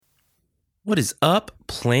What is up,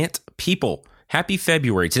 plant people? Happy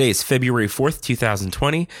February. Today is February 4th,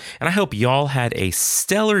 2020, and I hope y'all had a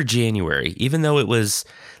stellar January, even though it was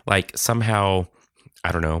like somehow,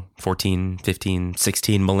 I don't know, 14, 15,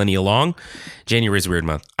 16 millennia long. January is a weird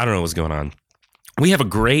month. I don't know what's going on. We have a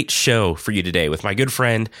great show for you today with my good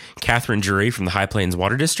friend, Catherine Drury from the High Plains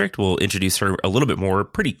Water District. We'll introduce her a little bit more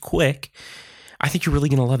pretty quick. I think you're really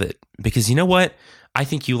going to love it because you know what? I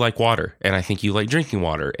think you like water, and I think you like drinking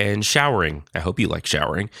water and showering. I hope you like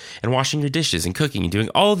showering and washing your dishes and cooking and doing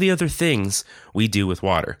all the other things we do with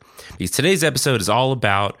water. Because today's episode is all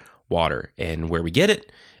about water and where we get it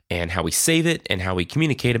and how we save it and how we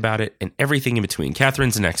communicate about it and everything in between.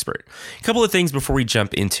 Catherine's an expert. A couple of things before we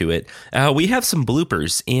jump into it. We have some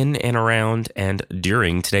bloopers in and around and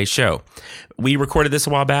during today's show. We recorded this a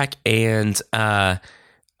while back, and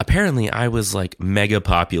apparently, I was like mega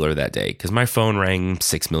popular that day because my phone rang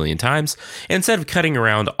 6 million times. And instead of cutting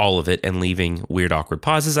around all of it and leaving weird, awkward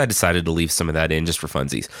pauses, I decided to leave some of that in just for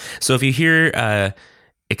funsies. So if you hear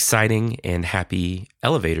exciting and happy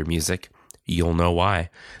elevator music, you'll know why.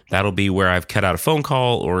 That'll be where I've cut out a phone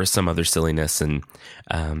call or some other silliness, and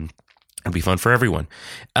it'll be fun for everyone.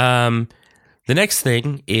 The next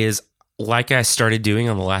thing is, like I started doing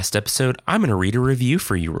on the last episode, I'm going to read a review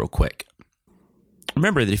for you real quick.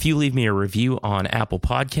 Remember that if you leave me a review on Apple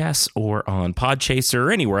Podcasts or on Podchaser or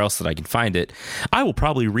anywhere else that I can find it, I will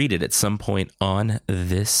probably read it at some point on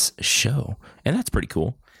this show. And that's pretty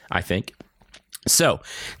cool, I think. So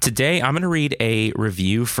today I'm going to read a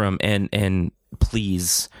review from, and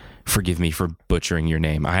please forgive me for butchering your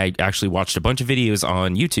name. I actually watched a bunch of videos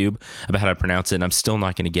on YouTube about how to pronounce it, and I'm still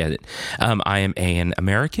not going to get it. I am an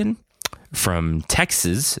American from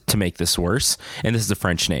Texas, to make this worse, and this is a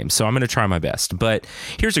French name, so I'm going to try my best. But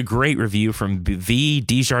here's a great review from V.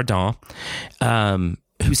 Desjardins,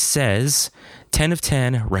 who says, 10 of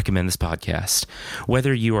 10, recommend this podcast.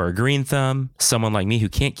 Whether you are a green thumb, someone like me who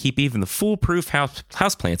can't keep even the foolproof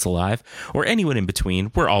houseplants alive, or anyone in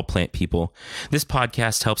between, we're all plant people. This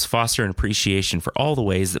podcast helps foster an appreciation for all the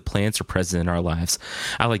ways that plants are present in our lives.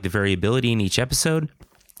 I like the variability in each episode,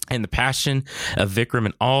 and the passion of Vikram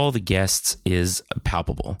and all the guests is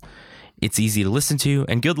palpable. It's easy to listen to,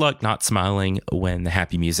 and good luck not smiling when the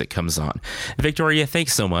happy music comes on. Victoria,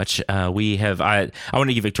 thanks so much. I want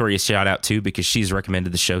to give Victoria a shout out too, because she's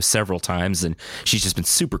recommended the show several times, and she's just been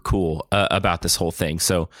super cool about this whole thing.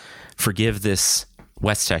 So forgive this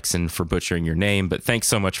West Texan for butchering your name, but thanks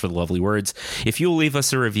so much for the lovely words. If you'll leave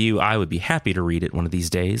us a review, I would be happy to read it one of these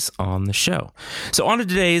days on the show. So on to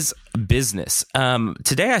today's business.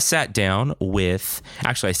 Today I sat down with,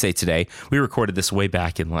 actually I say today, we recorded this way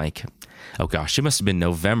back in it must have been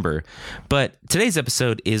November, but today's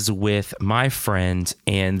episode is with my friend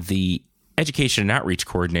and the Education and Outreach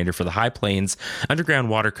Coordinator for the High Plains Underground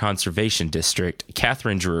Water Conservation District,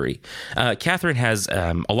 Catherine Drury. Catherine has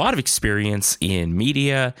a lot of experience in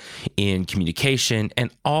media, in communication, and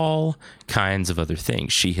all kinds of other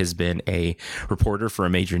things. She has been a reporter for a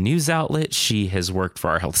major news outlet. She has worked for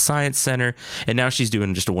our Health Science Center, and now she's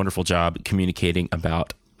doing just a wonderful job communicating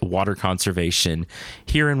about water conservation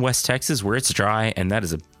here in West Texas, where it's dry, and that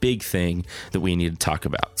is a big thing that we need to talk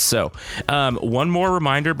about. So one more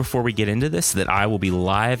reminder before we get into this, that I will be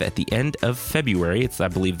live at the end of February. It's, I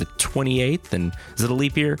believe, the 28th, and is it a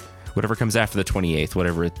leap year? Whatever comes after the 28th,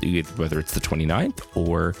 whether it's the 29th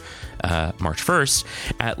or March 1st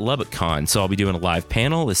at LubbockCon. So I'll be doing a live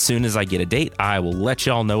panel. As soon as I get a date, I will let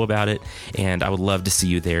y'all know about it, and I would love to see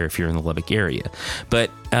you there if you're in the Lubbock area. But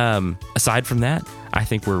aside from that, I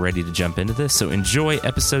think we're ready to jump into this. So enjoy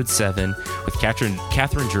episode 7 with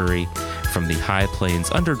Catherine Drury from the High Plains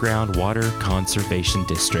Underground Water Conservation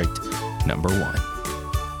District, number 1.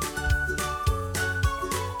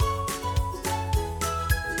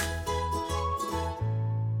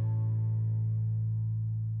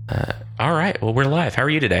 All right. Well, we're live. How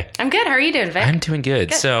are you today? I'm good. How are you doing, Vic? I'm doing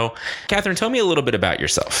good. So, Catherine, tell me a little bit about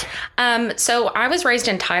yourself. So I was raised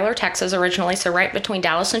in Tyler, Texas originally, so right between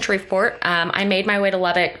Dallas and Shreveport. I made my way to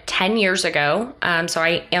Lubbock 10 years ago. So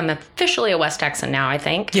I am officially a West Texan now, I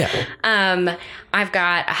think. Yeah. I've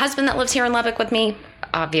got a husband that lives here in Lubbock with me,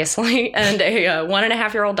 obviously, and a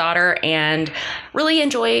 1.5-year-old daughter, and really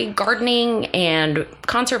enjoy gardening and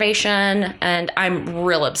conservation, and I'm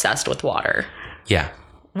real obsessed with water. Yeah.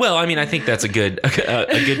 Well, I mean, I think that's a good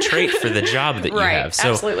trait for the job that you have.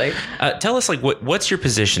 So, absolutely. Tell us, what's your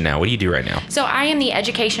position now? What do you do right now? So I am the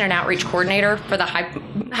Education and Outreach Coordinator for the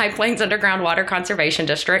High Plains Underground Water Conservation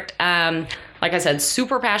District. like I said,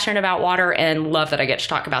 super passionate about water and love that I get to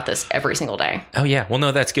talk about this every single day. Oh yeah. Well,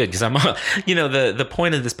 no, that's good because I'm, the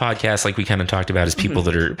point of this podcast, like we kind of talked about, is people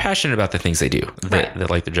that are passionate about the things they do, that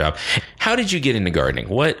like their job. How did you get into gardening?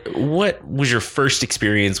 What was your first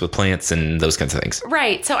experience with plants and those kinds of things?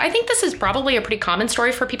 Right. So I think this is probably a pretty common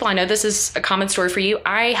story for people. I know this is a common story for you.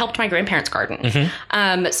 I helped my grandparents garden.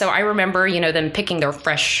 So I remember, them picking their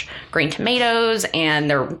fresh green tomatoes and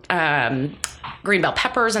their green bell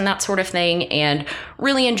peppers and that sort of thing, and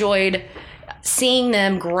really enjoyed seeing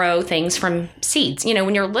them grow things from seeds.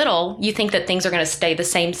 When you're little, you think that things are going to stay the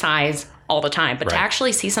same size all the time, but to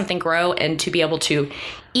actually see something grow and to be able to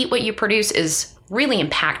eat what you produce is really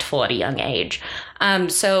impactful at a young age.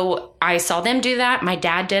 So I saw them do that. My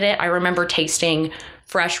dad did it. I remember tasting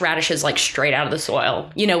fresh radishes like straight out of the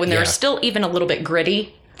soil, when they're still even a little bit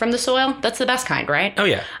gritty from the soil. That's the best kind, right? Oh,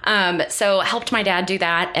 yeah. So helped my dad do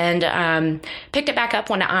that and picked it back up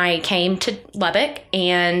when I came to Lubbock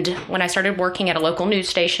and when I started working at a local news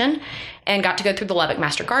station and got to go through the Lubbock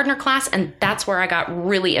Master Gardener class. And that's where I got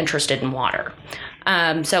really interested in water.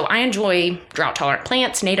 So I enjoy drought-tolerant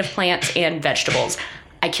plants, native plants, and vegetables.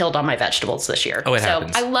 I killed all my vegetables this year. Oh, it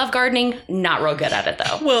happens. I love gardening. Not real good at it,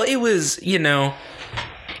 though. Well, it was,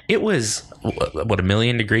 what, 1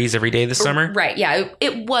 million degrees every day this summer? Right. Yeah.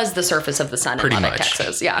 It was the surface of the sun in Lubbock,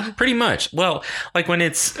 Texas. Yeah. Pretty much. Well, like when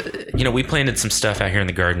it's, we planted some stuff out here in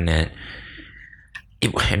the garden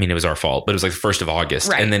it was our fault, but it was like the 1st of August.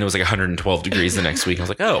 Right. And then it was like 112 degrees the next week. I was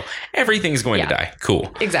like, oh, everything's going to die.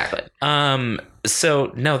 Cool. Exactly.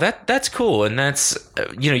 So no, that's cool. And that's,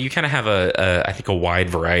 you kind of have I think a wide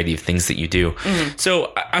variety of things that you do.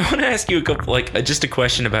 So I want to ask you a couple, just a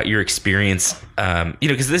question about your experience.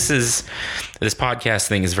 Cause this podcast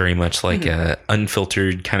thing is very much like a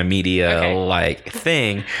unfiltered kind of media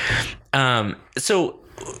thing. So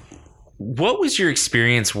what was your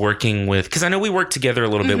experience working with, because I know we worked together a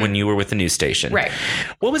little bit when you were with the news station. Right.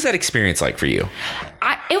 What was that experience like for you?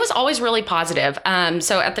 It was always really positive.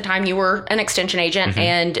 So at the time you were an extension agent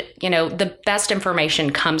and, the best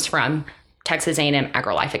information comes from Texas A&M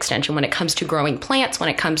AgriLife Extension when it comes to growing plants, when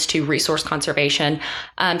it comes to resource conservation.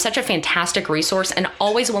 Such a fantastic resource and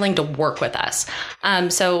always willing to work with us.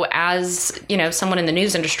 So as, someone in the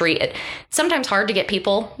news industry, it's sometimes hard to get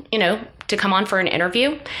people, to come on for an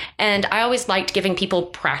interview. And I always liked giving people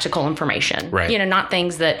practical information, right. Not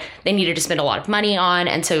things that they needed to spend a lot of money on.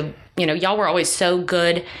 And so, y'all were always so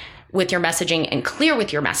good with your messaging and clear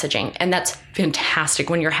with your messaging. And that's fantastic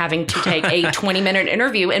when you're having to take a 20-minute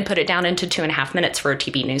interview and put it down into 2.5 minutes for a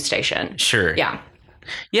TV news station. Sure. Yeah.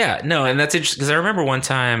 Yeah. No, and that's interesting because I remember one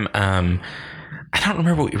time, I don't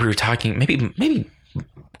remember what we were talking, maybe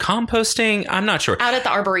composting. I'm not sure. Out at the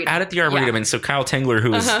Arboretum. Yeah. And so Kyle Tengler, who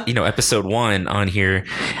was, episode 1 on here,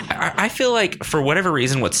 I feel like for whatever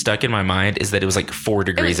reason, what stuck in my mind is that it was like 4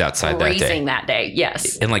 degrees outside that day. Freezing that day.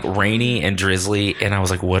 Yes. And like rainy and drizzly. And I was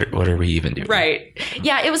like, what are we even doing? Right.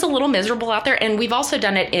 Yeah. It was a little miserable out there. And we've also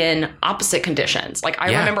done it in opposite conditions. Like I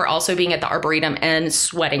remember also being at the Arboretum and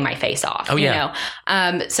sweating my face off. Oh, yeah.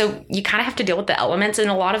 So you kind of have to deal with the elements in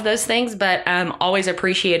a lot of those things, but always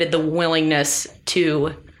appreciated the willingness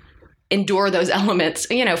to endure those elements,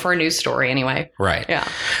 for a news story anyway. Right. Yeah.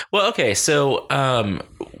 Well, okay. So,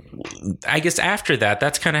 I guess after that,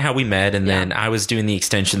 that's kind of how we met. And then I was doing the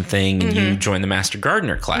extension thing and you joined the Master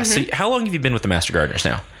Gardener class. So how long have you been with the Master Gardeners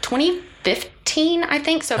now? 2015, I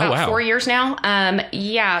think. So about 4 years now.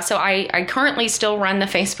 So I currently still run the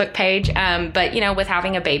Facebook page. But, with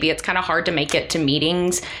having a baby, it's kind of hard to make it to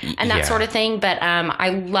meetings and that sort of thing. But I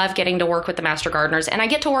love getting to work with the Master Gardeners. And I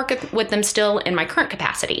get to work with them still in my current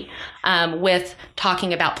capacity with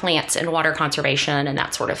talking about plants and water conservation and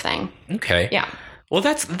that sort of thing. Okay. Yeah. Well,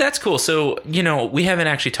 that's cool. So, we haven't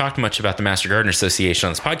actually talked much about the Master Gardener Association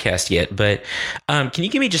on this podcast yet, but can you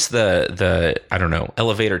give me just the I don't know,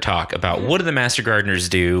 elevator talk about what do the Master Gardeners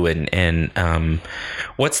do and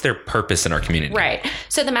what's their purpose in our community? Right.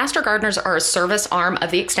 So the Master Gardeners are a service arm of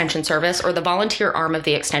the Extension Service or the volunteer arm of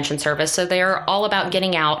the Extension Service. So they're all about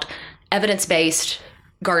getting out evidence-based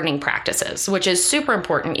gardening practices, which is super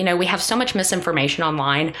important. We have so much misinformation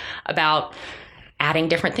online about adding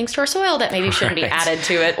different things to our soil that maybe shouldn't be added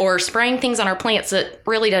to it, or spraying things on our plants that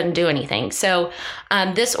really doesn't do anything. So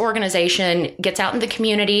this organization gets out in the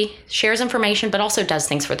community, shares information, but also does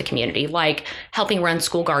things for the community, like helping run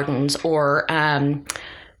school gardens or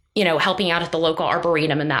helping out at the local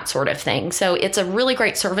arboretum and that sort of thing. So it's a really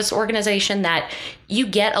great service organization that you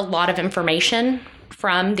get a lot of information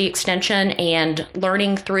from the extension and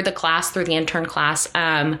learning through the class, through the intern class.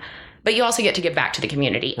 But you also get to give back to the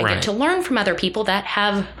community and get to learn from other people that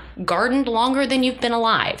have gardened longer than you've been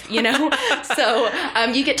alive, So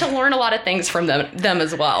you get to learn a lot of things from them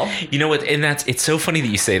as well. You know what? And it's so funny that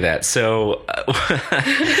you say that. So,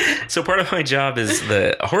 so part of my job as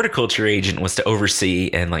the horticulture agent was to oversee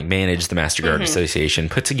and like manage the Master Garden Association,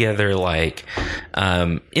 put together like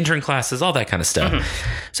intern classes, all that kind of stuff.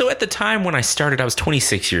 So at the time when I started, I was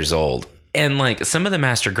 26 years old. And like some of the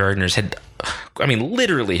master gardeners had, I mean,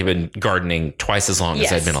 literally have been gardening twice as long as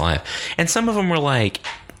I'd been alive. And some of them were like,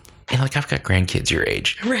 I've got grandkids your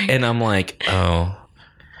age. Right. And I'm like, oh,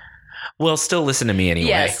 well, still listen to me anyway.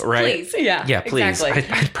 Yes, right. Please. Yeah. Yeah, please. Exactly.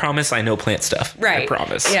 I promise I know plant stuff. Right. I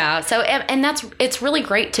promise. Yeah. So, and it's really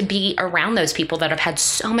great to be around those people that have had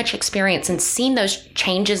so much experience and seen those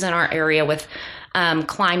changes in our area with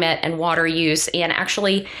climate and water use. And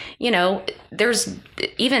actually, there's,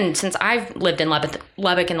 even since I've lived in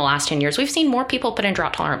Lubbock in the last 10 years, we've seen more people put in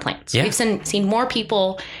drought tolerant plants. Yeah. We've seen more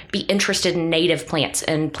people be interested in native plants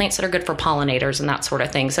and plants that are good for pollinators and that sort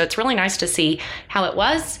of thing. So it's really nice to see how it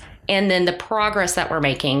was and then the progress that we're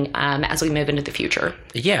making as we move into the future.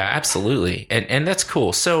 Yeah, absolutely. And that's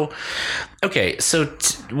cool. So, okay, so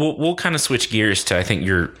we'll kind of switch gears to, I think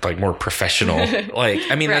you're like more professional. Like,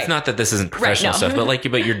 I mean, Right. That's not that this isn't professional stuff,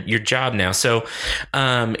 but your job now. So,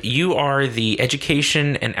 you are the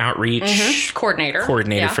education and outreach coordinator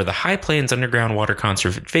yeah. for the High Plains Underground Water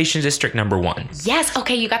Conservation District number 1. Yes.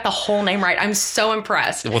 Okay. You got the whole name right. I'm so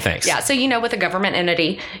impressed. Well, thanks. Yeah. So, with a government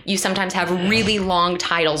entity, you sometimes have really long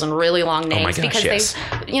titles and really long names. Oh my gosh, because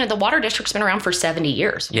they've, the water district's been around for 70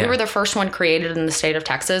 years. Yeah. We were the first one created in the state of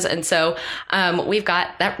Texas. And so we've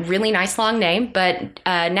got that really nice long name. But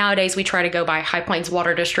nowadays we try to go by High Plains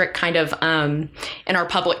Water District kind of in our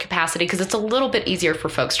public capacity because it's a little bit easier for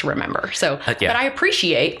folks to remember. So, But I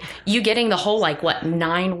appreciate you getting the whole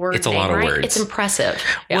 9-word It's a name lot of right. words. It's impressive.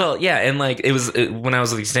 Yeah. Well, yeah. And when I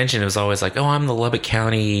was with the extension, it was always like, oh, I'm the Lubbock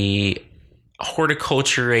County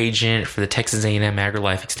horticulture agent for the Texas A&M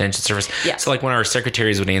AgriLife Extension Service. Yes. So when our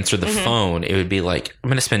secretaries would answer the phone, it would be like, I'm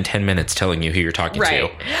going to spend 10 minutes telling you who you're talking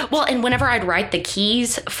to. Well, and whenever I'd write the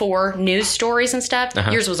keys for news stories and stuff,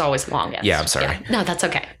 yours was always longest. Yeah, I'm sorry. Yeah. No, that's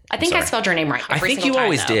okay. I think I spelled your name right. I think you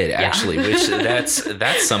always did, actually, which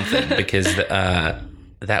that's something because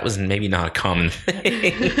that was maybe not a common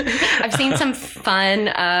thing. I've seen some fun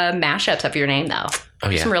mashups of your name, though. Oh,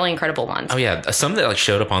 yeah. Some really incredible ones. Oh, yeah. Some that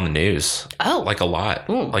showed up on the news. Oh. A lot.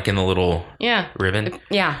 Ooh. Like in the little ribbon.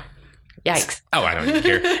 Yeah. Yikes. Oh, I don't even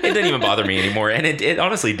care. It didn't even bother me anymore. And it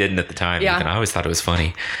honestly didn't at the time. Yeah. And I always thought it was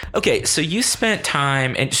funny. Okay. So you spent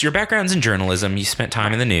time, and so your background's in journalism. You spent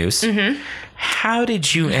time in the news. Mm-hmm. How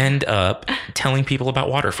did you end up telling people about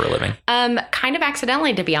water for a living? Kind of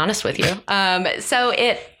accidentally, to be honest with you. So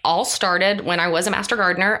it all started when I was a master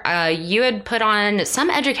gardener. You had put on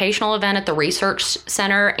some educational event at the research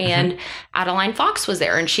center, and Adeline Fox was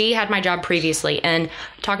there, and she had my job previously. And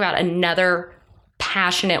talk about another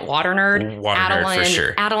passionate water nerd. Nerd for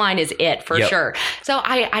sure. Adeline is it for sure. So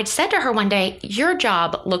I said to her one day, your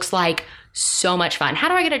job looks like so much fun. How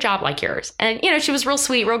do I get a job like yours? And, she was real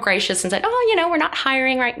sweet, real gracious and said, oh, we're not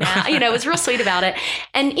hiring right now. It was real sweet about it.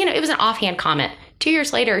 And, it was an offhand comment. 2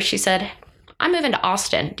 years later, she said, I'm moving to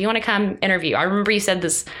Austin. Do you want to come interview? I remember you said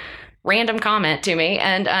this random comment to me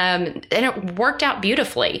and it worked out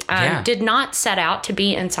beautifully. Did not set out to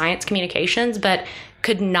be in science communications, but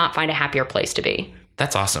could not find a happier place to be.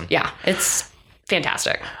 That's awesome. Yeah, it's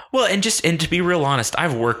fantastic. Well, and to be real honest,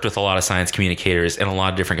 I've worked with a lot of science communicators in a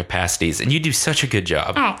lot of different capacities, and you do such a good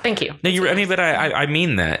job. Oh, thank you. No, but I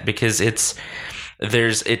mean that because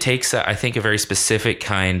it takes I think a very specific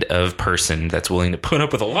kind of person that's willing to put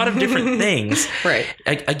up with a lot of different things. Right.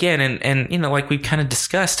 Again, and like we've kind of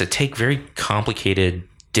discussed, to take very complicated,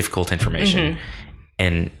 difficult information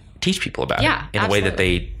and teach people about it in a way that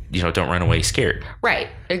they don't run away scared. Right,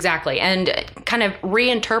 exactly. And kind of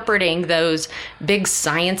reinterpreting those big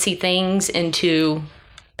sciencey things into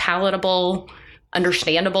palatable,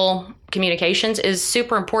 understandable communications is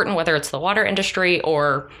super important, whether it's the water industry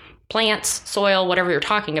or plants, soil, whatever you're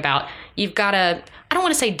talking about. You've got to, I don't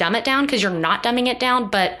want to say dumb it down because you're not dumbing it down,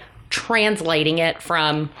 but translating it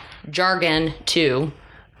from jargon to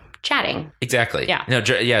chatting. Exactly. Yeah. No,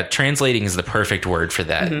 translating is the perfect word for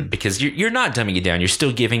that because you're not dumbing it down. You're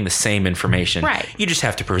still giving the same information. Right. You just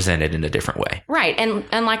have to present it in a different way. Right. And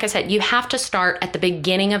like I said, you have to start at the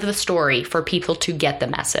beginning of the story for people to get the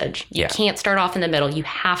message. You can't start off in the middle. You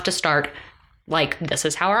have to start like, this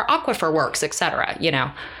is how our aquifer works, et cetera,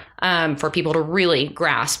 for people to really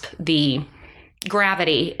grasp the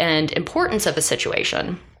gravity and importance of the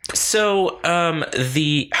situation. So,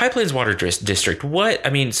 the High Plains Water District,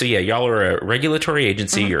 so yeah, y'all are a regulatory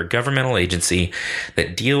agency, you're a governmental agency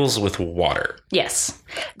that deals with water. Yes.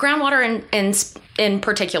 Groundwater in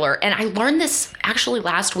particular. And I learned this actually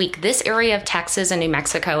last week. This area of Texas and New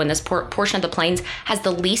Mexico and this portion of the plains has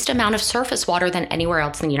the least amount of surface water than anywhere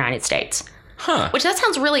else in the United States. Huh. Which that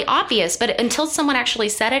sounds really obvious, but until someone actually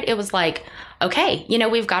said it, it was like, okay,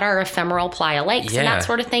 we've got our ephemeral playa lakes and that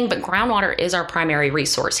sort of thing, but groundwater is our primary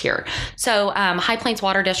resource here. So High Plains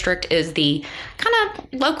Water District is the kind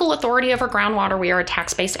of local authority over groundwater. We are a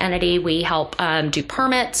tax-based entity. We help do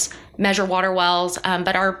permits, measure water wells,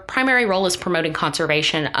 but our primary role is promoting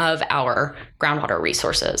conservation of our groundwater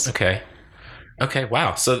resources. Okay.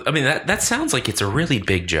 Wow. So, I mean, that sounds like it's a really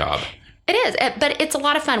big job. It is, but it's a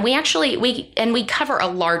lot of fun. We cover a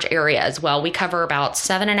large area as well. We cover about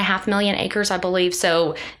 7.5 million acres, I believe.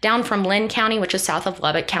 So down from Lynn County, which is south of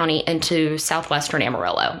Lubbock County, into southwestern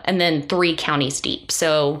Amarillo, and then 3 counties deep.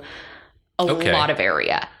 So a lot of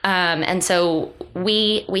area. And so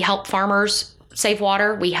we help farmers save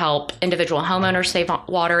water. We help individual homeowners save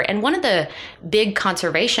water. And one of the big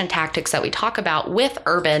conservation tactics that we talk about with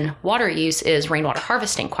urban water use is rainwater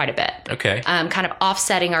harvesting quite a bit. Okay. Kind of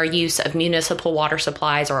offsetting our use of municipal water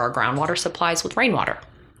supplies or our groundwater supplies with rainwater.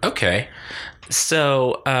 Okay.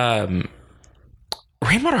 So,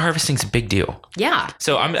 rainwater harvesting is a big deal. Yeah.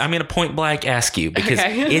 So I'm going to point blank ask you, because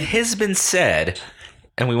it has been said,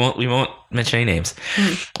 and we won't mention any names,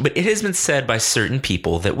 but it has been said by certain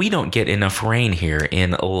people that we don't get enough rain here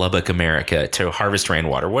in Lubbock, America, to harvest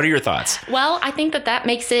rainwater. What are your thoughts? Well, I think that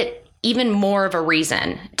makes it even more of a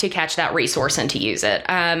reason to catch that resource and to use it.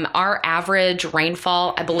 Our average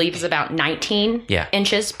rainfall, I believe, is about 19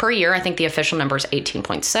 inches per year. I think the official number is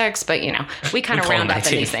 18.6, but we kind of round up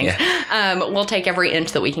in these things. Yeah. We'll take every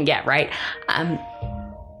inch that we can get, right?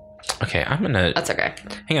 Okay, I'm gonna... That's okay.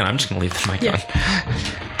 Hang on, I'm just gonna leave the mic on.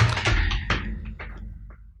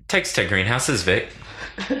 Text to Greenhouse is Vic.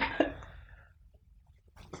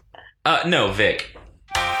 No, Vic.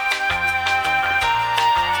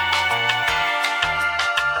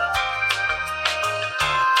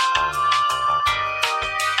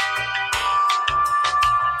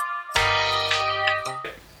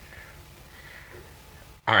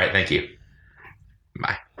 All right, thank you.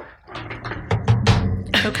 Bye.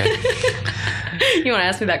 Okay. You want to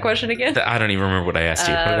ask me that question again? I don't even remember what I asked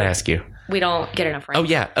you. What did I ask you? We don't get enough rain. Oh,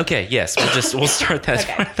 yeah. Okay. Yes. We'll start that as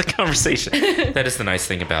part of the conversation. That is the nice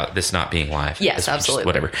thing about this not being live. Yes, absolutely.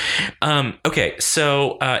 Whatever. Okay.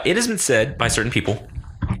 So it has been said by certain people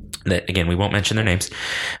that, again, we won't mention their names,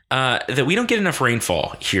 that we don't get enough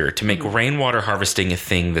rainfall here to make rainwater harvesting a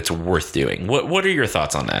thing that's worth doing. What are your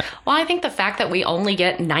thoughts on that? Well, I think the fact that we only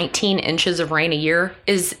get 19 inches of rain a year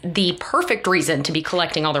is the perfect reason to be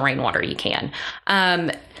collecting all the rainwater you can.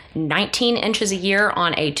 19 inches a year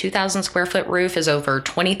on a 2,000 square foot roof is over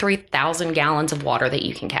 23,000 gallons of water that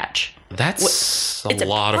you can catch. That's a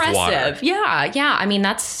lot of water. Yeah. I mean,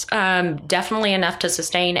 that's definitely enough to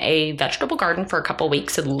sustain a vegetable garden for a couple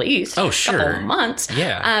weeks at least. Oh, sure. A couple months.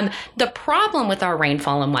 Yeah. The problem with our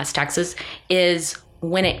rainfall in West Texas is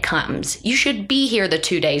when it comes. You should be here the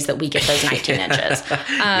 2 days that we get those 19 inches.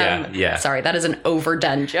 Yeah. Sorry, that is an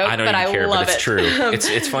overdone joke, I don't even care, love but it's true.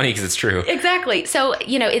 It's funny because it's true. Exactly. So,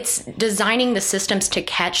 it's designing the systems to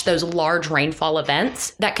catch those large rainfall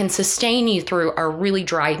events that can sustain you through our really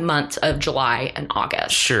dry months of July and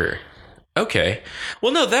August. Sure. Okay.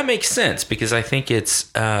 Well, no, that makes sense, because I think it's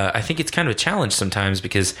kind of a challenge sometimes,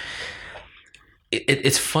 because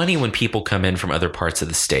it's funny when people come in from other parts of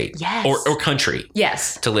the state or country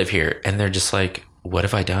to live here, and they're just like, what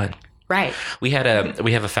have I done? Right. We have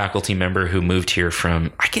a faculty member who moved here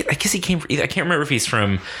from, I guess he came from, I can't remember if he's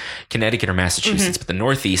from Connecticut or Massachusetts, but the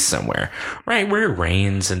Northeast somewhere, right, where it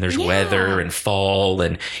rains and there's weather and fall,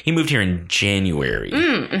 and he moved here in January.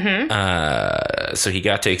 So he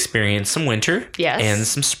got to experience some winter and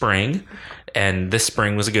some spring. And this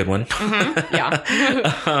spring was a good one.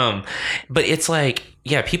 Yeah. But it's like,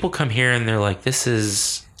 people come here and they're like, this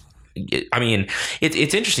is, I mean,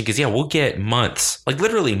 it's interesting because, we'll get months, like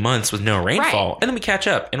literally months with no rainfall. And then we catch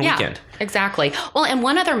up in a weekend. Exactly. Well, and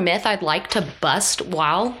one other myth I'd like to bust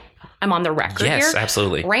while I'm on the record here. Yes,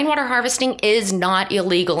 absolutely. Rainwater harvesting is not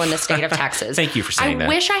illegal in the state of Texas. Thank you for saying that. I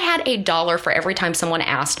wish I had $1 for every time someone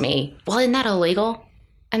asked me, well, isn't that illegal?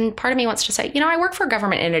 And part of me wants to say, I work for a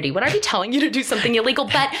government entity. Would I be telling you to do something illegal?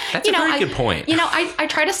 But that's a very good point. I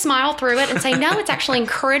try to smile through it and say, no, it's actually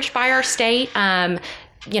encouraged by our state.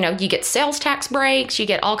 you get sales tax breaks, you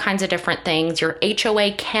get all kinds of different things. Your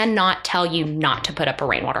HOA cannot tell you not to put up a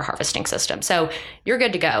rainwater harvesting system. So you're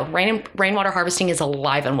good to go. Rainwater harvesting is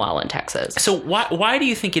alive and well in Texas. So why do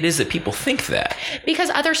you think it is that people think that?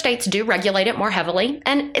 Because other states do regulate it more heavily,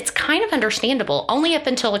 and it's kind of understandable. Only up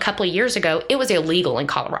until a couple of years ago, it was illegal in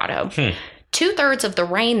Colorado. 2/3 of the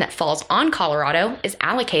rain that falls on Colorado is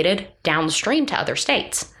allocated downstream to other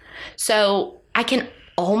states. So I can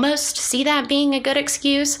almost see that being a good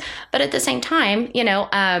excuse, but at the same time,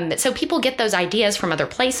 so people get those ideas from other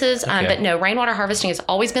places. Okay. But no, rainwater harvesting has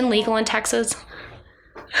always been legal in Texas.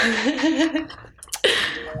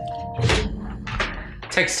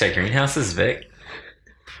 Texas Tech Greenhouse, this is Vic.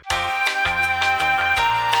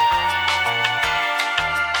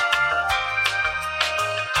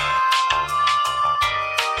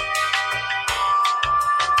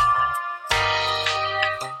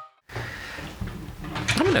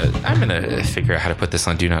 I'm gonna figure out how to put this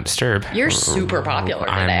on Do Not Disturb. You're super popular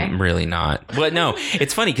today. I'm really not. But no,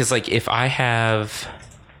 it's funny because like if I have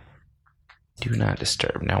Do Not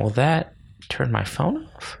Disturb, now will that turn my phone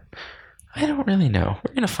off? I don't really know.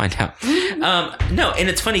 We're gonna find out. No, and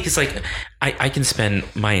it's funny because like I can spend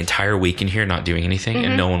my entire week in here not doing anything,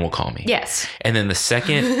 and no one will call me. Yes. And then the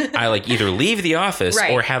second I like either leave the office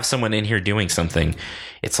or have someone in here doing something,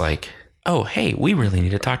 it's like, oh, hey, we really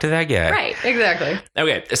need to talk to that guy. Right, exactly.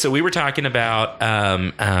 Okay, so we were talking about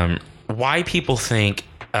why people think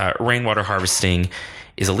rainwater harvesting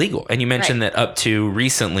is illegal. And you mentioned that up to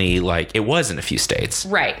recently, like, it was in a few states.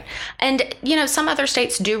 Right. And, some other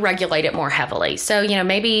states do regulate it more heavily. So,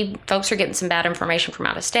 maybe folks are getting some bad information from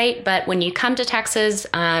out of state, but when you come to Texas,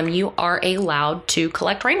 you are allowed to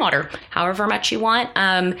collect rainwater however much you want.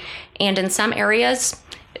 And in some areas,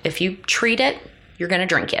 if you treat it, you're going to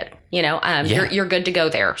drink it. You're good to go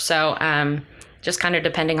there. So just kind of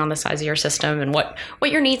depending on the size of your system and what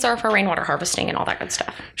your needs are for rainwater harvesting and all that good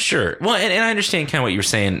stuff. Sure. Well, and I understand kind of what you were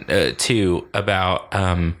saying too about,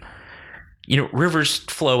 rivers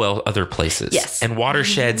flow other places. Yes. And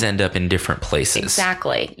watersheds end up in different places.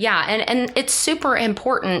 Exactly. Yeah. And it's super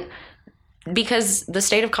important because the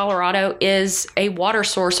state of Colorado is a water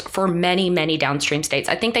source for many, many downstream states.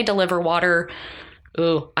 I think they deliver water.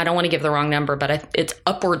 I don't want to give the wrong number, but it's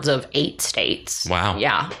upwards of 8 states. Wow.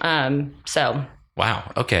 Yeah.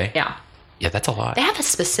 Wow. Okay. Yeah. Yeah, that's a lot. They have a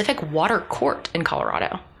specific water court in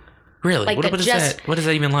Colorado. Really? What is that? What is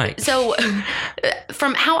that even like? So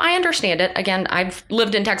from how I understand it, again, I've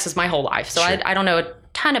lived in Texas my whole life, so sure. I don't know a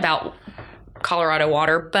ton about Colorado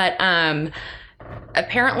water, but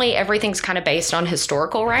apparently everything's kind of based on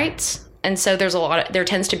historical rights. And so there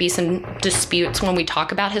tends to be some disputes when we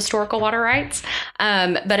talk about historical water rights.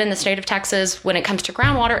 But in the state of Texas, when it comes to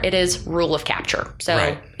groundwater, it is rule of capture.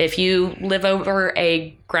 So if you live over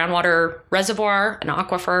a groundwater reservoir, an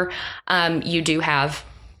aquifer, you do have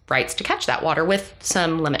rights to catch that water with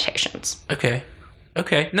some limitations. Okay.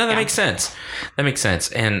 No, that makes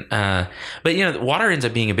sense. And, but water ends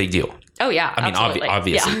up being a big deal. Oh yeah. I mean,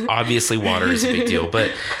 obviously water is a big deal,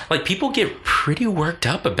 but like people get pretty worked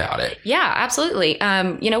up about it. Yeah, absolutely.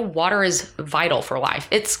 Water is vital for life.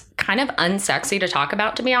 It's kind of unsexy to talk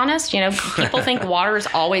about, to be honest. People think water is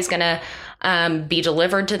always going to be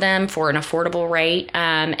delivered to them for an affordable rate.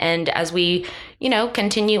 And as we,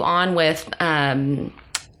 continue on with,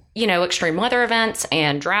 extreme weather events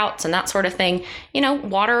and droughts and that sort of thing,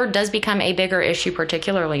 water does become a bigger issue,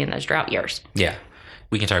 particularly in those drought years. Yeah.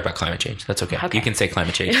 We can talk about climate change. That's okay. You can say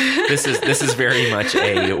climate change. This is very much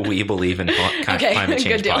a we believe in climate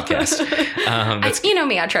change podcast.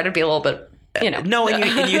 Me, I try to be a little bit, No,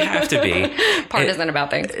 and you have to be. Partisan about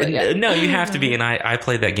things. But yeah. No, you have to be. And I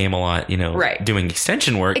played that game a lot, doing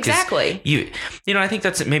extension work. Exactly. I think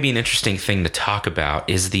that's maybe an interesting thing to talk about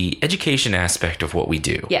is the education aspect of what we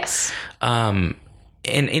do. Yes.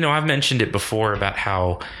 And, I've mentioned it before about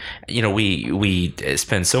how, we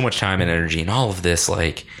spend so much time and energy and all of this,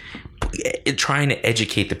 like trying to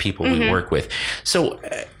educate the people we work with. So,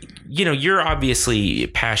 you're obviously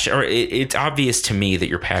passionate, or it's obvious to me that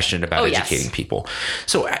you're passionate about educating people.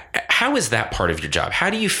 So how is that part of your job? How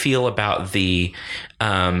do you feel about the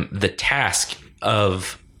task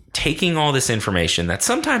of taking all this information that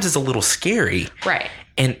sometimes is a little scary, right,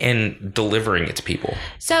 and delivering it to people?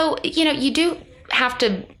 So, you do have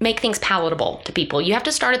to make things palatable to people. You have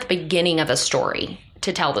to start at the beginning of a story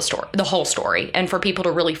to tell the whole story, and for people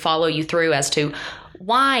to really follow you through as to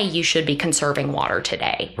why you should be conserving water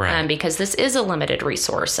today. Right. Because this is a limited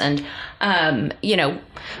resource, and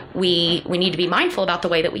we need to be mindful about the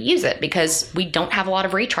way that we use it, because we don't have a lot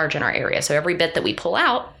of recharge in our area. So every bit that we pull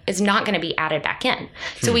out is not going to be added back in.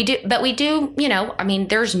 So we do,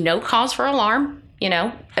 there's no cause for alarm.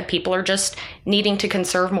 People are just needing to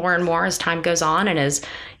conserve more and more as time goes on. And as,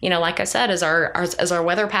 like I said, as our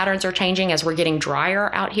weather patterns are changing, as we're getting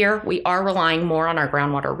drier out here, we are relying more on our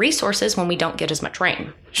groundwater resources when we don't get as much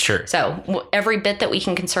rain. Sure. So every bit that we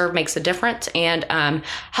can conserve makes a difference and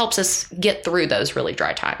helps us get through those really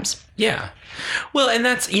dry times. Yeah. Well, and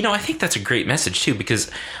that's, I think that's a great message too,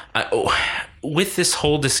 because with this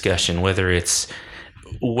whole discussion, whether it's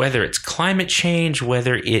climate change,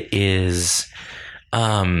 whether it is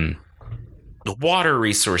water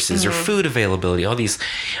resources or food availability, all these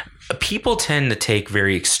people tend to take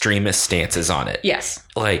very extremist stances on it. Yes.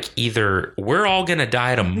 Like either we're all going to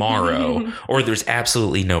die tomorrow or there's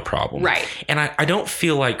absolutely no problem. Right. And I don't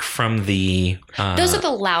feel like from the... those are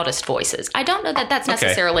the loudest voices. I don't know that that's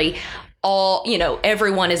necessarily all,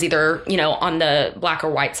 everyone is either, on the black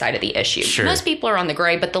or white side of the issue. Sure. Most people are on the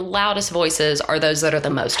gray, but the loudest voices are those that are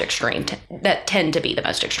the most extreme, that tend to be the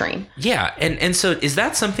most extreme. Yeah. And so is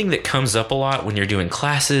that something that comes up a lot when you're doing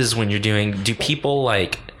classes, do people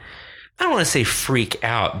I don't want to say freak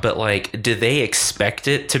out, but do they expect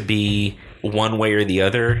it to be one way or the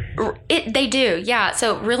other? They do. Yeah.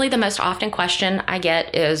 So really the most often question I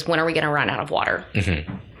get is, when are we going to run out of water?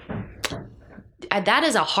 Mm-hmm. That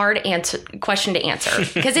is a hard question to answer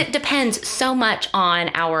because it depends so much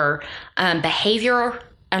on our behavior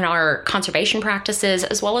and our conservation practices,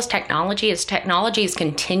 as well as technology. As technology is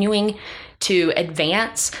continuing to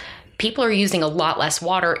advance, people are using a lot less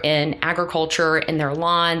water in agriculture, in their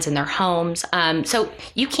lawns, in their homes. So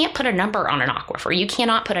you can't put a number on an aquifer. You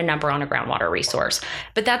cannot put a number on a groundwater resource.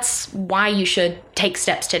 But that's why you should take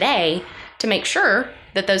steps today to make sure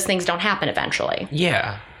that those things don't happen eventually.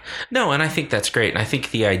 Yeah. No, and I think that's great. And I think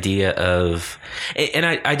the idea of, and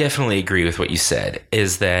I definitely agree with what you said,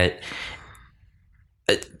 is that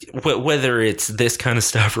whether it's this kind of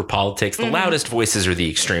stuff or politics, the loudest voices are the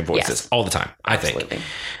extreme voices all the time, I think.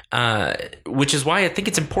 Which is why I think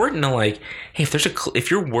it's important to hey,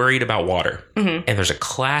 if you're worried about water and there's a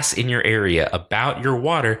class in your area about your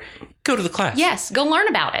water, go to the class. Yes, go learn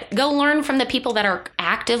about it. Go learn from the people that are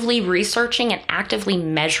actively researching and actively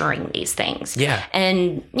measuring these things. Yeah.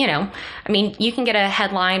 And, you can get a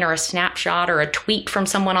headline or a snapshot or a tweet from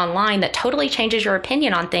someone online that totally changes your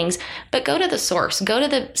opinion on things, but go to the source, go to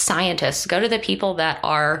the scientists, go to the people that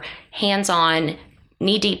are hands-on,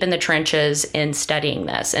 knee-deep in the trenches in studying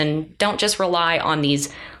this, and don't just rely on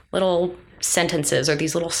these little sentences or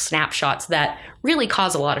these little snapshots that really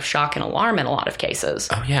cause a lot of shock and alarm in a lot of cases.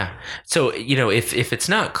 Oh, yeah. So, if it's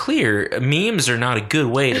not clear, memes are not a good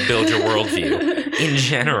way to build your worldview in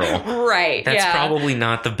general. Right. That's probably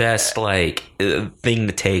not the best, thing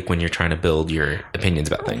to take when you're trying to build your opinions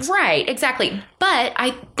about things. Right. Exactly. But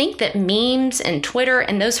I think that memes and Twitter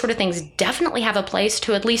and those sort of things definitely have a place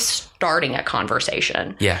to at least starting a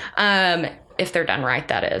conversation. Yeah. If they're done right,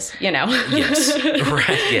 that is, Yes.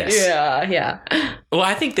 Right. Yes. Yeah. Well,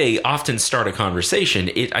 I think they often start a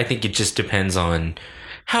conversation. I think it just depends on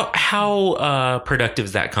how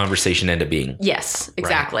productive that conversation end up being. Yes,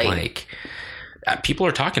 exactly. Right? People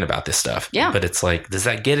are talking about this stuff. Yeah. But it's does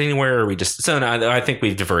that get anywhere? Or are we just... So no, I think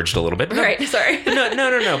we've diverged a little bit. Right. Sorry.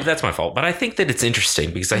 No. But that's my fault. But I think that it's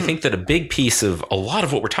interesting because I think that a big piece of a lot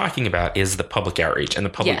of what we're talking about is the public outreach and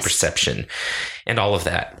the public perception and all of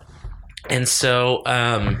that. And so,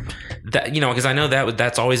 that, because I know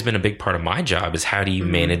that's always been a big part of my job is how do you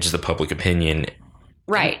manage the public opinion?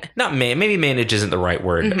 Right. Maybe manage isn't the right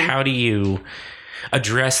word, but how do you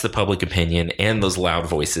address the public opinion and those loud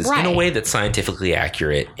voices in a way that's scientifically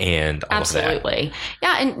accurate and all of that? Absolutely.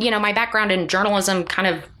 Yeah. And, my background in journalism kind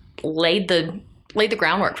of laid the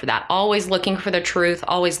groundwork for that. Always looking for the truth,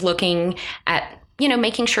 always looking at,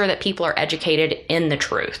 making sure that people are educated in the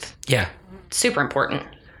truth. Yeah. Super important.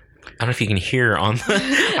 I don't know if you can hear on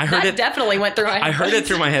the... I heard that definitely went through my headphones. I heard it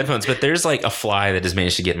through my headphones, but there's a fly that has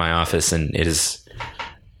managed to get in my office, and it is...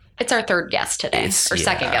 It's our third guest today,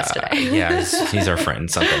 second guest today. Yeah, he's our friend,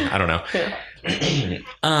 something. I don't know.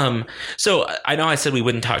 Yeah. So I know I said we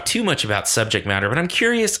wouldn't talk too much about subject matter, but I'm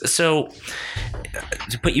curious. So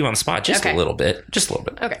to put you on the spot just a little bit.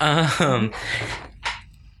 Okay.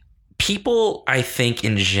 People, I think,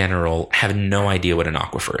 in general, have no idea what an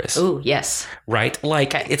aquifer is. Ooh, yes. Right?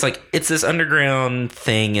 It's this underground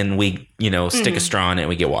thing, and we, stick a straw in it and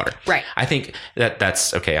we get water. Right. I think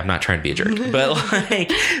that's okay. I'm not trying to be a jerk, but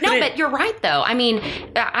but you're right, though. I mean,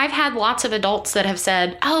 I've had lots of adults that have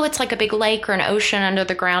said, oh, it's like a big lake or an ocean under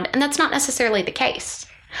the ground, and that's not necessarily the case.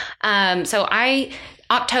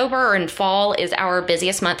 October and fall is our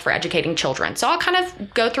busiest month for educating children. So I'll kind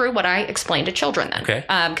of go through what I explain to children then. Okay.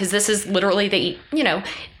 Because this is literally the,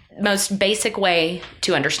 most basic way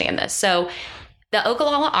to understand this. So The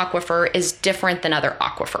Ogallala Aquifer is different than other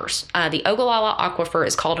aquifers. The Ogallala Aquifer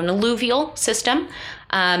is called an alluvial system.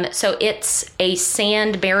 So it's a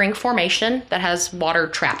sand-bearing formation that has water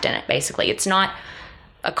trapped in it, basically. It's not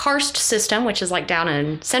a karst system, which is like down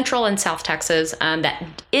in Central and South Texas, that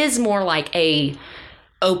is more like a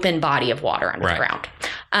open body of water under the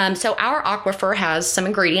ground. So our aquifer has some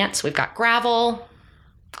ingredients. We've got gravel,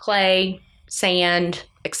 clay, sand,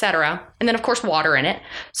 etc. And then, of course, water in it.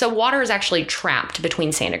 So water is actually trapped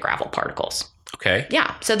between sand and gravel particles. Okay.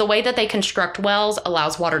 Yeah. So the way that they construct wells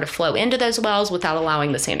allows water to flow into those wells without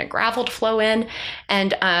allowing the sand and gravel to flow in.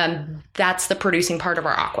 And that's the producing part of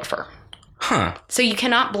our aquifer. Huh. So you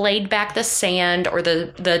cannot blade back the sand or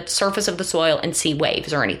the surface of the soil and see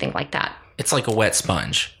waves or anything like that. It's like a wet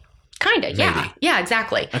sponge. Kind of, yeah. Maybe. Yeah,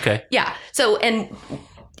 exactly. Okay. Yeah. So, and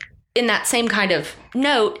in that same kind of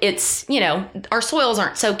note, it's, our soils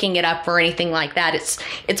aren't soaking it up or anything like that.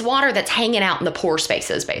 It's water that's hanging out in the pore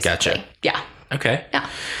spaces, basically. Gotcha. Yeah. Okay. Yeah.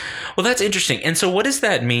 Well, that's interesting. And so what does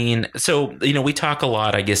that mean? So, we talk a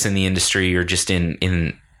lot, I guess, in the industry or just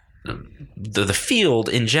in the field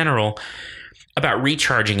in general about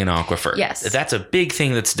recharging an aquifer. Yes. That's a big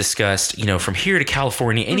thing that's discussed, from here to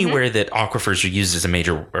California, anywhere that aquifers are used as a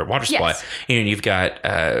major water supply. Yes. You've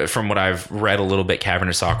got, from what I've read a little bit,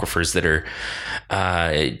 cavernous aquifers that are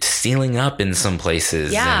sealing up in some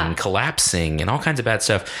places and collapsing and all kinds of bad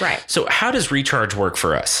stuff. Right. So how does recharge work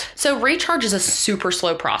for us? So recharge is a super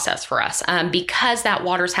slow process for us because that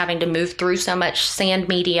water's having to move through so much sand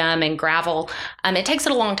medium and gravel. It takes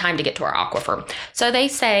it a long time to get to our aquifer. So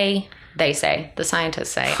the scientists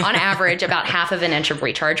say, on average, about half of an inch of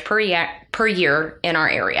recharge per year in our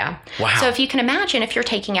area. Wow. So if you can imagine, if you're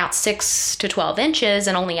taking out 6 to 12 inches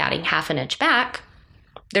and only adding half an inch back,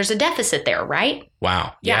 there's a deficit there, right?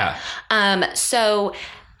 Wow. Yeah. So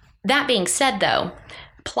that being said, though,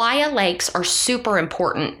 playa lakes are super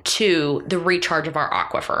important to the recharge of our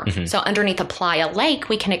aquifer. Mm-hmm. So underneath a playa lake,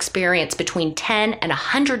 we can experience between 10 and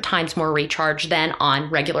 100 times more recharge than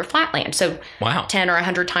on regular flatland. So 10 or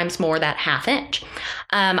 100 times more, that half inch.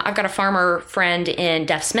 I've got a farmer friend in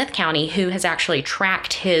Duff Smith County who has actually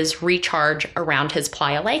tracked his recharge around his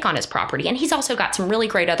playa lake on his property. And he's also got some really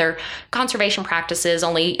great other conservation practices,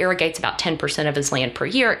 only irrigates about 10% of his land per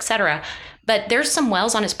year, etc. But there's some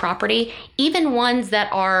wells on his property, even ones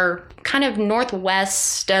that are kind of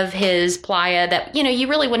northwest of his playa that, you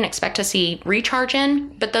really wouldn't expect to see recharge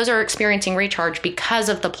in, but those are experiencing recharge because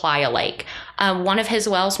of the playa lake. One of his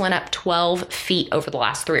wells went up 12 feet over the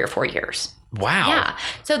last 3 or 4 years. Wow. Yeah.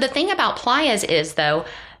 So the thing about playas is, though,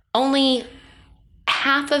 only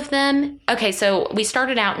half of them. Okay, so we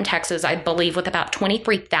started out in Texas, I believe, with about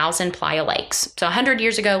 23,000 playa lakes. So 100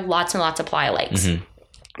 years ago, lots and lots of playa lakes. Mm-hmm.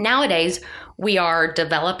 Nowadays, we are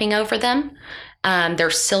developing over them. They're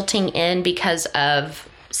silting in because of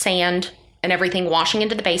sand and everything washing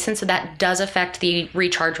into the basin. So that does affect the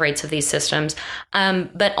recharge rates of these systems.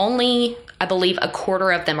 But only, I believe, a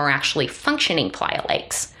quarter of them are actually functioning playa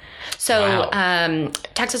lakes. So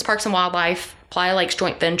Texas Parks and Wildlife, Playa Lakes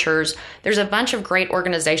Joint Ventures, there's a bunch of great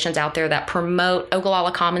organizations out there that promote,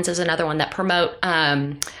 Ogallala Commons is another one, that promote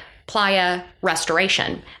playa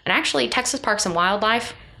restoration. And actually, Texas Parks and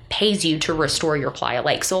Wildlife pays you to restore your playa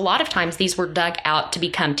lake. So a lot of times these were dug out to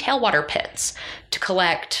become tailwater pits to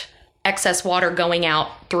collect excess water going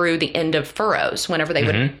out through the end of furrows whenever they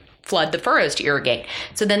would flood the furrows to irrigate.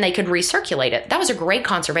 So then they could recirculate it. That was a great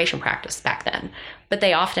conservation practice back then. But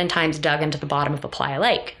they oftentimes dug into the bottom of a playa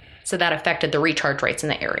lake. So that affected the recharge rates in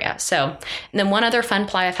the area. So, and then one other fun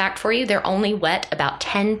playa fact for you, they're only wet about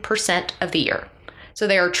 10% of the year. So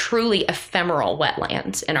they are truly ephemeral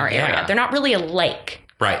wetlands in our area. They're not really a lake.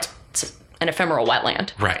 Right. It's an ephemeral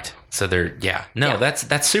wetland. Right. So they're,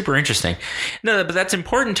 that's super interesting. No, but that's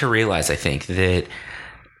important to realize, I think, that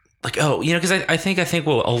like, because I think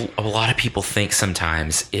what a lot of people think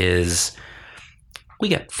sometimes is we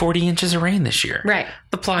got 40 inches of rain this year. Right.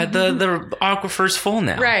 The aquifer's full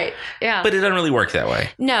now. Right. Yeah. But it doesn't really work that way.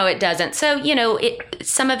 No, it doesn't. So,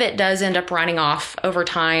 some of it does end up running off over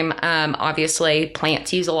time. Obviously,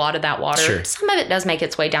 plants use a lot of that water. Sure. Some of it does make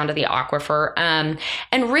its way down to the aquifer.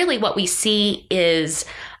 And really what we see is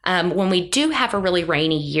when we do have a really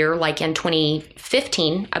rainy year, like in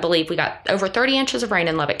 2015, I believe we got over 30 inches of rain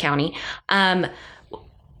in Lubbock County.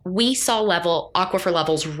 We saw aquifer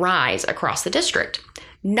levels rise across the district.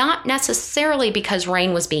 Not necessarily because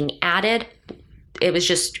rain was being added. it was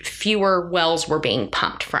just fewer wells were being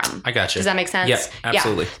pumped from. I gotcha. Does that make sense? Yeah,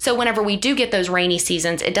 absolutely. Yeah. So whenever we do get those rainy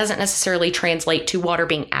seasons, it doesn't necessarily translate to water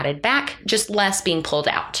being added back, just less being pulled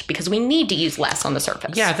out because we need to use less on the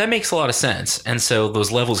surface. Yeah, that makes a lot of sense. And so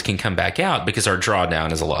those levels can come back out because our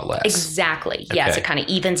drawdown is a lot less. Exactly. Yes, Okay. it kind of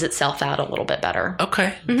evens itself out a little bit better.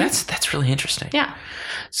 Okay. That's really interesting. Yeah.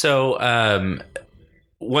 So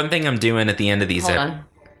one thing I'm doing at the end of these... Hold on.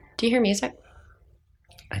 Do you hear music?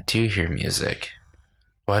 I do hear music.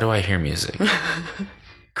 Why do I hear music?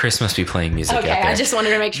 Chris must be playing music out Okay, there. I just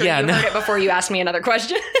wanted to make sure you no. heard it before you asked me another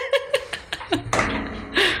question.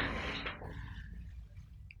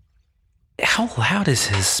 How loud is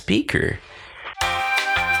his speaker?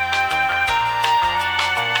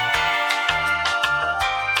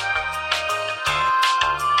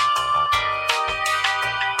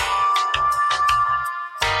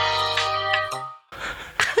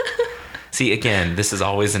 See, again, this is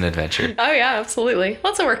always an adventure. Oh, yeah, absolutely.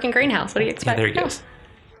 Well, it's a working greenhouse. What do you Yeah, expect? there he goes.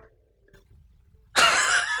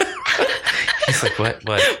 He's like, what?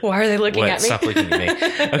 Why are they looking What? at me? Stop looking at me.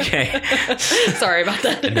 Okay. Sorry about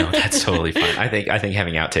that. No, that's totally fine. I think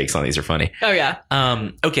having outtakes on these are funny. Oh, yeah.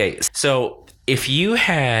 Okay, so if you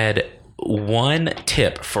had one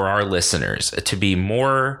tip for our listeners to be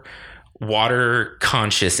more water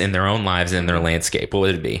conscious in their own lives and in their landscape, what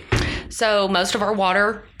would it be? So most of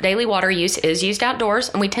our daily water use is used outdoors,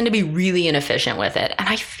 and we tend to be really inefficient with it. And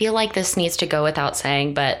I feel like this needs to go without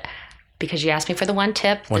saying, but because you asked me for the one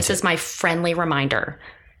tip, this is my friendly reminder.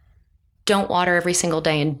 Don't water every single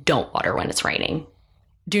day and don't water when it's raining.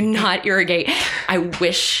 Do not irrigate. I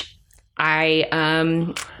wish I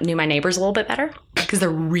knew my neighbors a little bit better because they're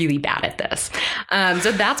really bad at this.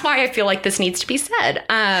 So that's why I feel like this needs to be said.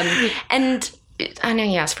 And I know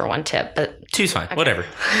you asked for one tip, but Two's fine. Okay. Whatever.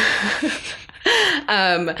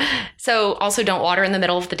 So also don't water in the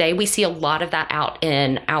middle of the day. We see a lot of that out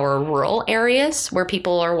in our rural areas where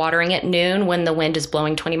people are watering at noon when the wind is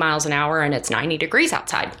blowing 20 miles an hour and it's 90 degrees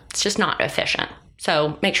outside. It's just not efficient.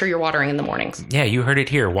 So make sure you're watering in the mornings. Yeah, you heard it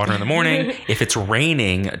here. Water in the morning. If it's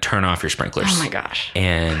raining, turn off your sprinklers. Oh my gosh.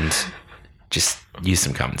 And just use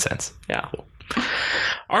some common sense. Yeah.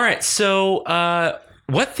 All right. So,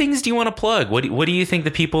 what things do you want to plug? What do you think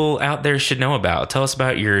the people out there should know about? Tell us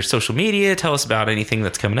about your social media. Tell us about anything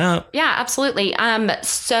that's coming up. Yeah, absolutely.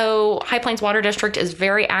 So High Plains Water District is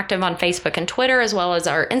very active on Facebook and Twitter, as well as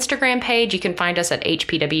our Instagram page. You can find us at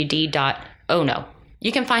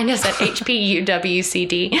You can find us at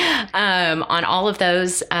HPUWCD on all of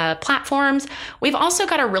those platforms. We've also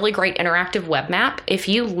got a really great interactive web map. If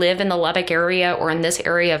you live in the Lubbock area or in this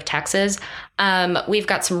area of Texas, we've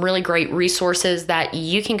got some really great resources that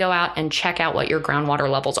you can go out and check out what your groundwater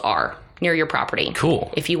levels are near your property.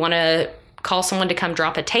 Cool. If you want to call someone to come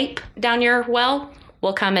drop a tape down your well,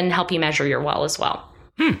 we'll come and help you measure your well as well.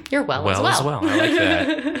 Your well as well. I like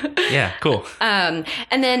that. Yeah, cool. And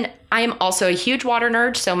then I am also a huge water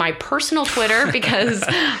nerd. So my personal Twitter, because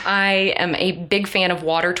I am a big fan of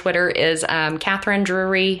water Twitter, is Catherine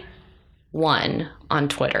Drury 1 on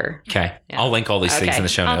Twitter. Okay. Yeah. I'll link all these things in the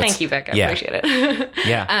show notes. Oh, thank you, Vic. I appreciate it.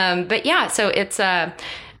 Yeah. But yeah, so it's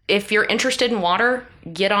if you're interested in water,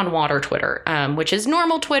 get on water Twitter, which is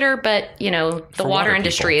normal Twitter, but the water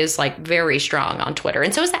industry is like very strong on Twitter.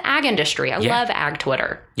 And so is the ag industry. I love ag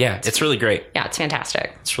Twitter. Yeah, it's really great. Yeah, it's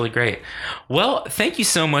fantastic. It's really great. Well, thank you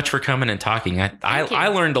so much for coming and talking. I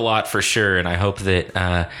learned a lot for sure, and I hope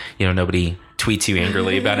that nobody tweets you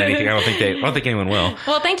angrily about anything. I don't think anyone will.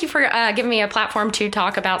 Well, thank you for giving me a platform to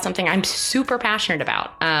talk about something I'm super passionate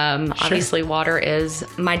about. Obviously, water is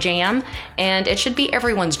my jam, and it should be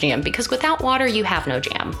everyone's jam, because without water, you have no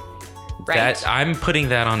jam. Right? I'm putting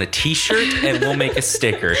that on a t-shirt, and we'll make a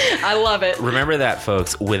sticker. I love it. Remember that,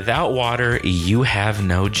 folks. Without water, you have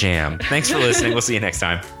no jam. Thanks for listening. We'll see you next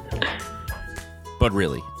time. But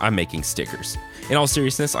really, I'm making stickers. In all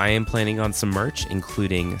seriousness, I am planning on some merch,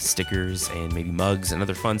 including stickers and maybe mugs and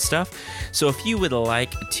other fun stuff. So if you would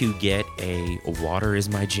like to get a Water is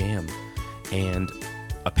My Jam and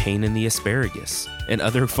a Pain in the Asparagus and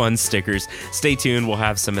other fun stickers, stay tuned. We'll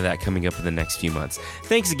have some of that coming up in the next few months.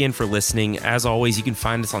 Thanks again for listening. As always, you can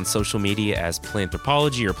find us on social media as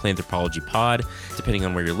Planthropology or Planthropology Pod, depending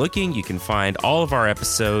on where you're looking. You can find all of our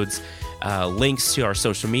episodes, links to our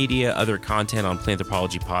social media, other content on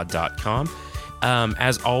planthropologypod.com.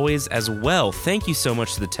 As always, as well, thank you so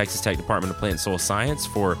much to the Texas Tech Department of Plant and Soil Science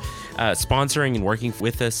for sponsoring and working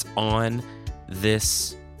with us on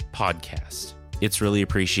this podcast. It's really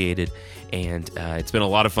appreciated, and it's been a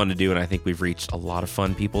lot of fun to do, and I think we've reached a lot of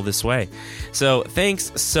fun people this way. So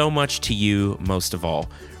thanks so much to you, most of all.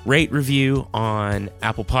 Rate, review on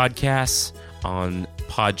Apple Podcasts, on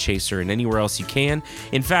Podchaser and anywhere else you can.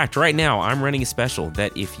 In fact, right now, I'm running a special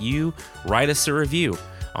that if you write us a review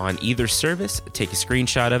on either service, take a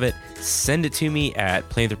screenshot of it, send it to me at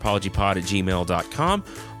plantanthropologypod@gmail.com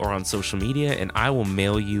or on social media, and I will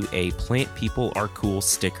mail you a Plant People Are Cool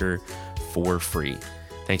sticker for free.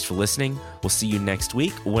 Thanks for listening. We'll see you next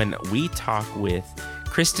week when we talk with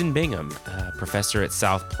Kristen Bingham, professor at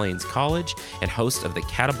South Plains College and host of the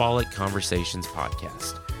Catabolic Conversations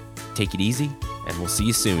podcast. Take it easy, and we'll see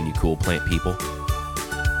you soon, you cool plant people.